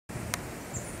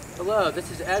Hello, this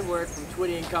is Edward from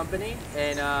Twitty & Company,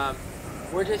 and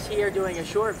we're just here doing a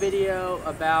short video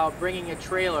about bringing a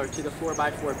trailer to the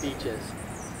 4x4 beaches.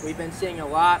 We've been seeing a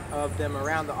lot of them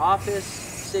around the office,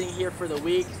 sitting here for the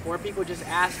week, or people just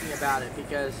asking about it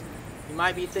because you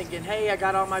might be thinking, hey, I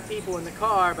got all my people in the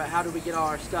car, but how do we get all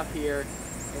our stuff here?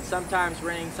 And sometimes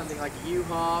renting something like a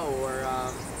U-Haul or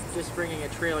just bringing a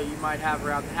trailer you might have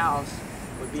around the house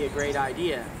would be a great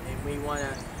idea, and we want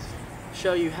to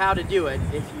show you how to do it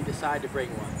if you decide to bring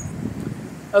one.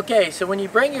 Okay, so when you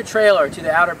bring your trailer to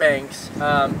the Outer Banks,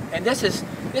 and this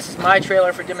is my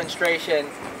trailer for demonstration.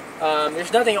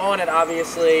 There's nothing on it,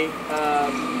 obviously,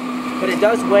 but it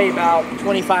does weigh about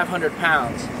 2,500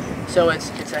 pounds. So it's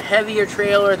a heavier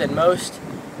trailer than most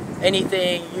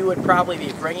anything you would probably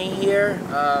be bringing here.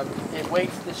 It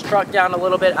weights this truck down a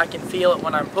little bit. I can feel it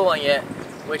when I'm pulling it,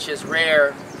 which is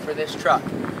rare for this truck.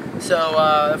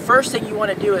 So the first thing you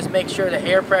want to do is make sure the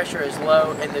air pressure is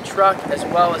low in the truck as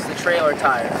well as the trailer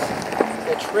tires.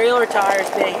 The trailer tires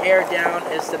being aired down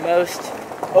is the most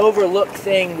overlooked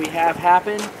thing we have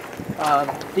happen.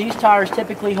 These tires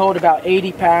typically hold about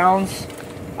 80 pounds.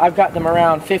 I've got them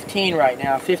around 15 right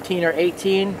now, 15 or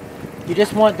 18. You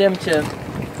just want them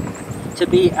to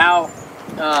be out,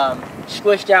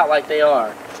 squished out like they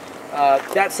are.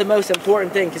 That's the most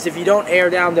important thing, because if you don't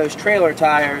air down those trailer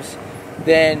tires,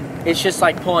 then it's just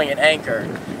like pulling an anchor.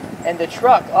 And the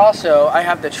truck also, I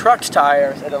have the truck's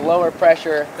tires at a lower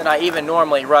pressure than I even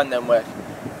normally run them with.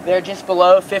 They're just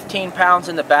below 15 pounds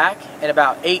in the back and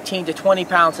about 18 to 20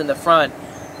 pounds in the front.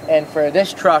 And for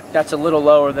this truck, that's a little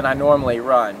lower than I normally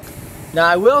run. Now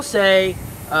I will say,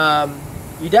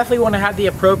 you definitely want to have the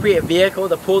appropriate vehicle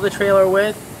to pull the trailer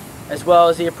with, as well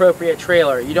as the appropriate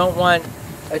trailer. You don't want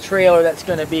a trailer that's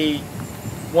going to be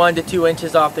 1 to 2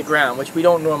 inches off the ground, which we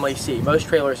don't normally see. Most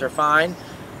trailers are fine,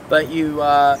 but you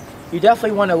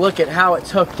definitely want to look at how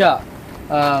it's hooked up.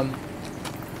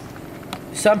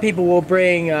 Some people will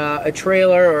bring a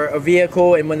trailer or a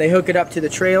vehicle, and when they hook it up to the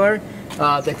trailer,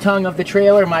 the tongue of the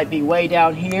trailer might be way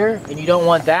down here, and you don't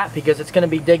want that because it's going to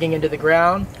be digging into the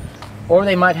ground. Or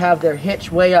they might have their hitch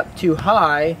way up too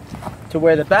high to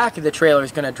where the back of the trailer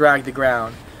is going to drag the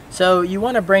ground. So you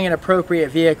want to bring an appropriate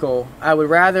vehicle. I would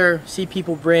rather see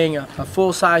people bring a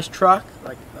full-size truck,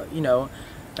 like you know,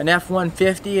 an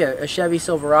F-150, a Chevy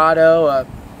Silverado, a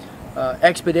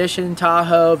Expedition,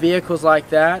 Tahoe, vehicles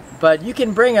like that. But you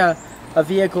can bring a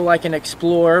vehicle like an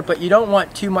Explorer, but you don't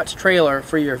want too much trailer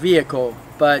for your vehicle.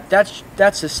 But that's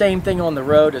the same thing on the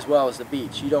road as well as the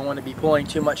beach. You don't want to be pulling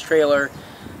too much trailer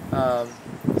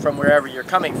from wherever you're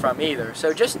coming from either.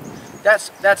 So just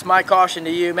that's my caution to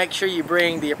you. Make sure you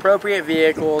bring the appropriate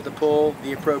vehicle to pull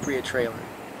the appropriate trailer.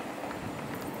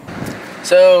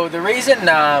 So the reason,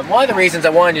 one of the reasons I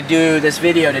wanted to do this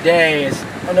video today is,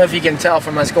 I don't know if you can tell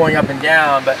from us going up and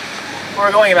down, but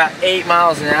we're going about 8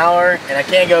 miles an hour, and I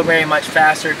can't go very much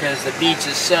faster because the beach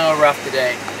is so rough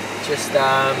today. Just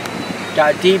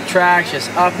got deep tracks,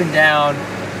 just up and down.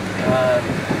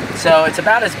 So it's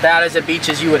about as bad as a beach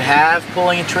as you would have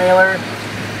pulling a trailer.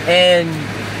 And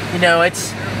you know,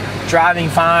 it's driving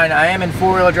fine. I am in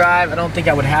 4-wheel drive. I don't think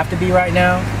I would have to be right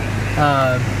now.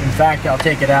 In fact, I'll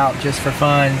take it out just for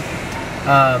fun.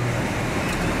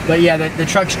 But yeah, the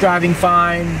truck's driving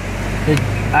fine.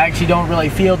 I actually don't really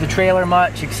feel the trailer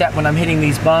much except when I'm hitting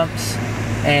these bumps.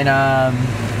 And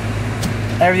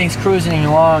everything's cruising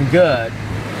along good.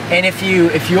 And if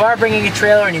you are bringing a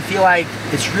trailer and you feel like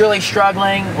it's really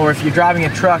struggling, or if you're driving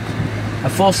a truck, a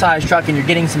full-size truck, and you're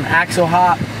getting some axle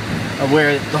hop,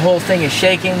 where the whole thing is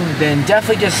shaking, then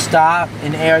definitely just stop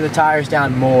and air the tires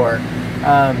down more.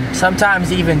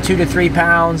 Sometimes even 2 to 3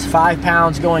 pounds, 5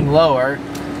 pounds going lower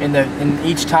in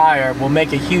each tire will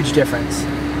make a huge difference.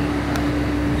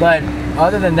 But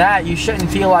other than that, you shouldn't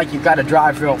feel like you've got to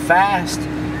drive real fast.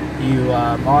 You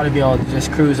ought to be able to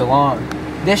just cruise along.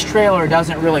 This trailer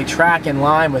doesn't really track in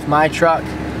line with my truck.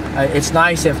 It's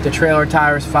nice if the trailer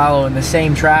tires follow in the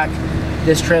same track.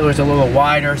 This trailer is a little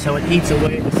wider, so it eats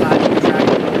away at the side of the track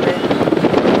a little bit.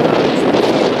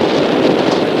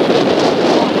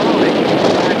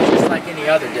 It's just like any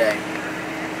other day.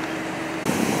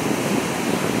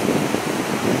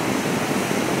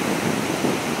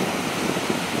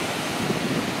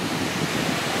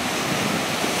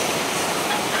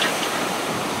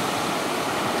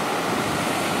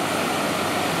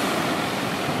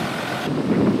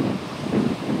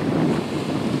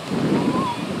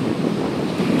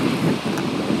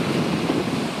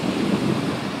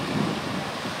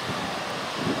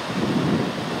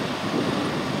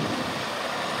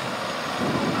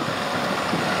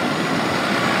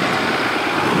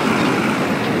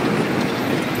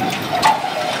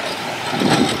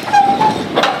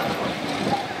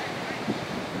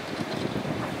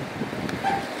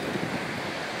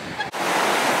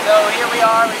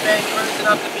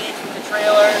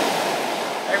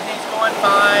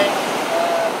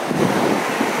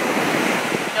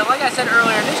 You know, like I said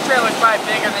earlier, this trailer is probably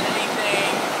bigger than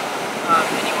anything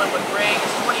anyone would bring.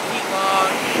 It's 20 feet long,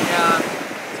 and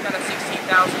it's got a 16,000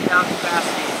 pound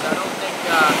capacity, so I don't think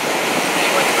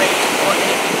anyone's ready for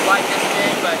anything quite this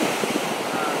big, but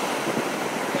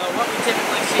you know, what we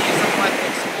typically see is something like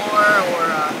an Explorer or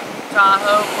a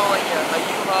Tahoe pulling a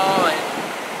U-Haul, and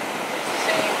it's the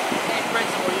same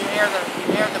principle. You air the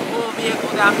full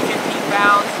vehicle down to 15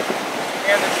 pounds,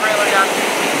 you air the trailer down to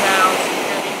 15 pounds.